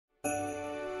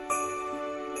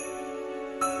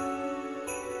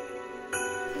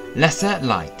Lesser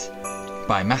Light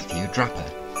by Matthew Draper.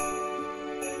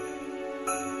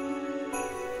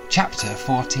 Chapter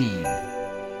 14.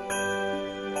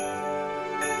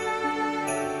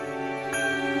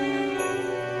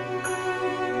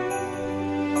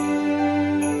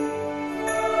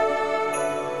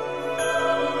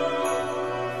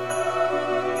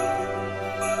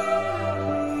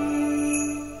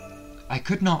 I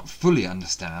could not fully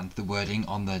understand the wording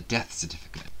on the death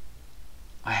certificate.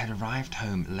 I had arrived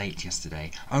home late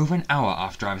yesterday, over an hour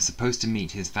after I was supposed to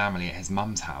meet his family at his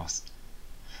mum's house.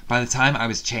 By the time I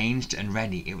was changed and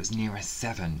ready, it was nearer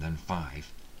 7 than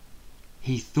 5.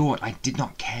 He thought I did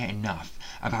not care enough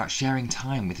about sharing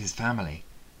time with his family.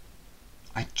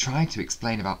 I tried to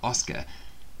explain about Oscar,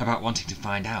 about wanting to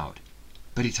find out,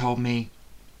 but he told me,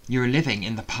 "You're living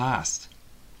in the past."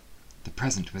 The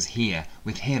present was here,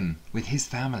 with him, with his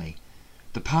family.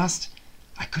 The past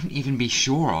I couldn't even be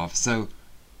sure of, so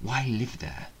why live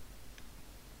there?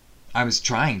 I was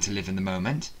trying to live in the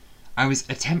moment. I was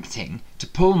attempting to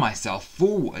pull myself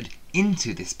forward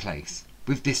into this place,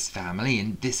 with this family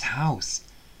and this house.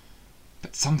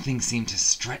 But something seemed to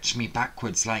stretch me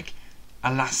backwards, like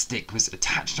elastic was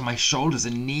attached to my shoulders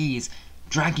and knees,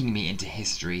 dragging me into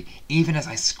history, even as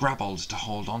I scrabbled to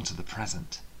hold on to the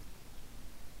present.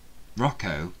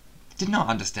 Rocco did not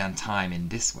understand time in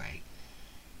this way.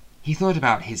 He thought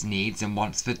about his needs and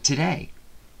wants for today.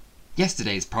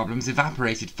 Yesterday's problems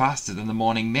evaporated faster than the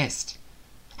morning mist.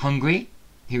 Hungry?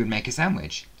 He would make a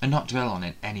sandwich and not dwell on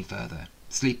it any further.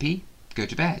 Sleepy? Go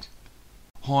to bed.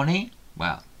 Horny?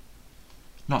 Well,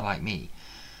 not like me.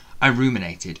 I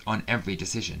ruminated on every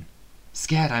decision,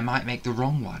 scared I might make the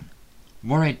wrong one,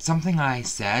 worried something I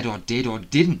said or did or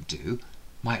didn't do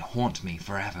might haunt me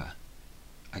forever.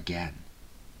 Again.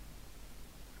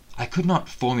 I could not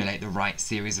formulate the right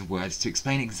series of words to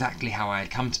explain exactly how I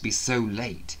had come to be so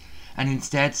late, and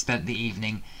instead spent the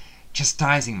evening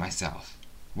chastising myself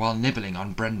while nibbling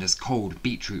on Brenda's cold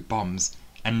beetroot bombs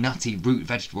and nutty root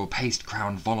vegetable paste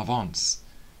crown vol au vents.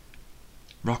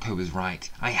 Rocco was right.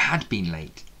 I had been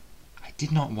late. I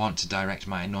did not want to direct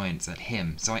my annoyance at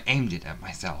him, so I aimed it at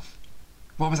myself.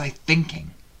 What was I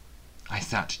thinking? I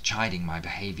sat chiding my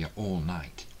behaviour all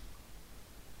night.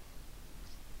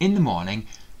 In the morning,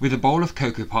 with a bowl of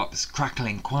Cocoa Pops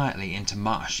crackling quietly into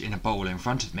mush in a bowl in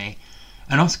front of me,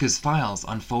 and Oscar's files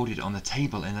unfolded on the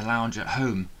table in the lounge at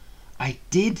home, I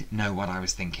did know what I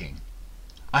was thinking.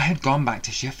 I had gone back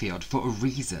to Sheffield for a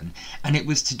reason, and it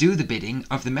was to do the bidding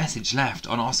of the message left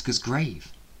on Oscar's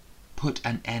grave. Put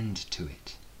an end to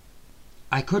it.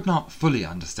 I could not fully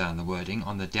understand the wording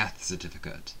on the death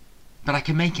certificate, but I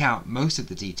could make out most of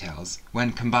the details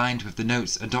when combined with the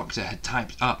notes a doctor had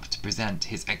typed up to present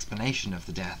his explanation of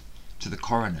the death to the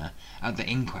coroner at the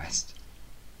inquest.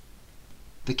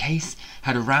 The case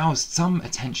had aroused some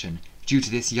attention due to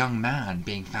this young man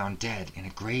being found dead in a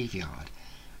graveyard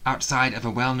outside of a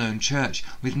well-known church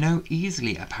with no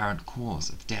easily apparent cause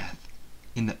of death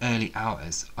in the early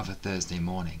hours of a Thursday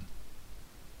morning.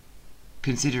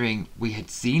 Considering we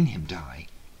had seen him die,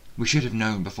 we should have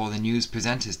known before the news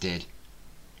presenters did.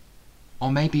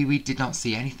 Or maybe we did not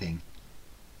see anything.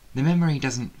 The memory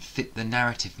doesn't fit the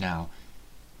narrative now.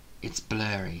 It's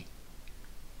blurry.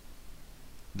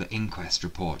 The inquest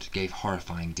report gave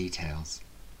horrifying details.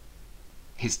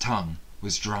 His tongue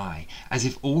was dry, as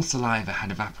if all saliva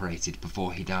had evaporated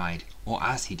before he died, or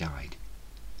as he died.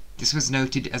 This was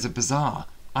noted as a bizarre,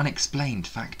 unexplained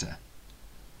factor.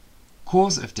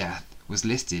 Cause of death was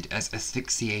listed as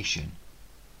asphyxiation,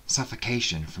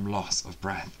 suffocation from loss of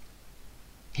breath.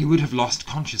 He would have lost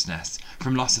consciousness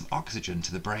from loss of oxygen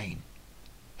to the brain.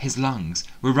 His lungs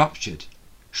were ruptured,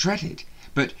 shredded,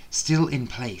 but still in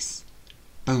place.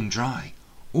 Bone dry,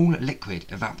 all liquid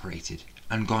evaporated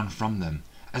and gone from them,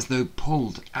 as though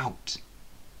pulled out.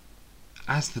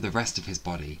 As for the rest of his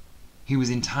body, he was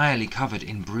entirely covered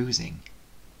in bruising.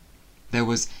 There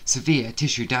was severe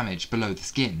tissue damage below the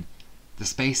skin, the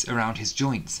space around his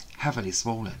joints heavily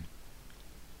swollen.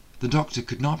 The doctor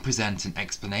could not present an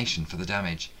explanation for the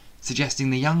damage,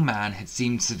 suggesting the young man had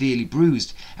seemed severely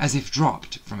bruised, as if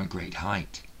dropped from a great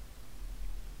height.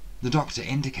 The doctor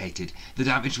indicated the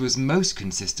damage was most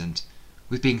consistent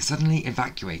with being suddenly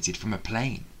evacuated from a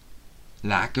plane.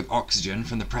 Lack of oxygen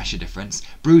from the pressure difference,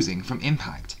 bruising from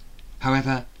impact.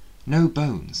 However, no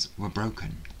bones were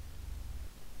broken.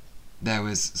 There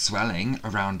was swelling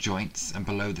around joints and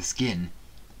below the skin,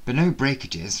 but no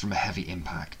breakages from a heavy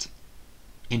impact.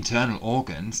 Internal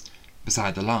organs,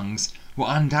 beside the lungs, were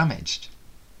undamaged,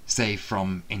 save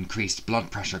from increased blood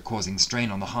pressure causing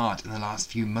strain on the heart in the last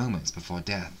few moments before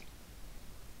death.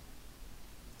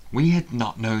 We had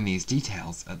not known these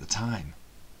details at the time.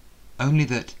 only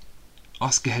that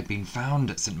Oscar had been found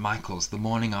at St. Michael's the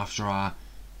morning after our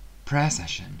prayer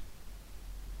session.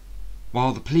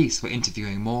 While the police were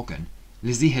interviewing Morgan,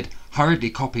 Lizzie had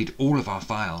hurriedly copied all of our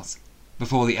files.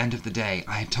 Before the end of the day,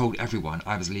 I had told everyone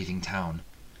I was leaving town.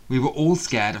 We were all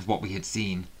scared of what we had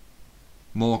seen.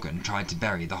 Morgan tried to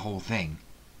bury the whole thing.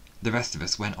 The rest of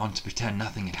us went on to pretend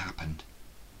nothing had happened.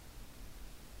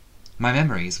 My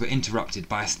memories were interrupted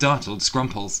by a startled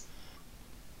Scrumples.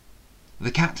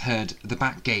 The cat heard the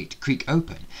back gate creak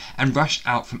open and rushed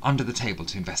out from under the table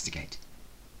to investigate.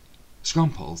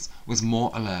 Scrumples was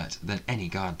more alert than any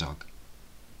guard dog,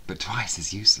 but twice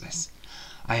as useless.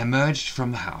 I emerged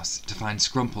from the house to find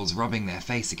Scrumples rubbing their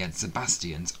face against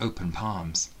Sebastian's open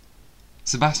palms.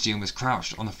 Sebastian was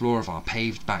crouched on the floor of our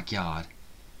paved backyard.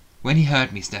 When he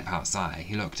heard me step outside,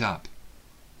 he looked up.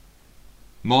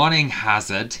 "Morning,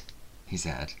 Hazard," he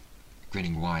said,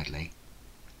 grinning widely,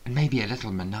 and maybe a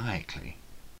little maniacally.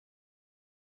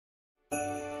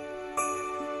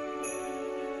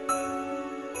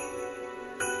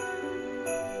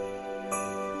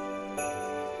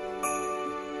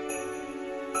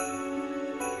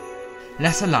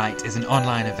 Lesser Light is an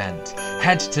online event.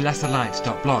 Head to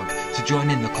lesserlight.blog to join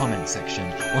in the comments section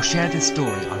or share this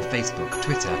story on Facebook,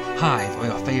 Twitter, Hive or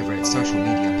your favourite social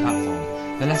media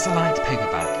platform. The Lesser Light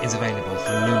paperback is available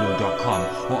from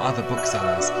lulu.com or other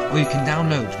booksellers, or you can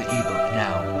download the ebook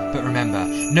now. But remember,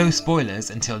 no spoilers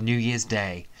until New Year's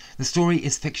Day. The story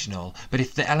is fictional, but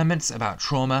if the elements about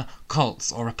trauma,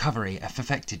 cults or recovery have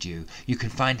affected you, you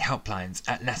can find helplines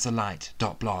at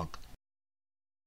lesserlight.blog.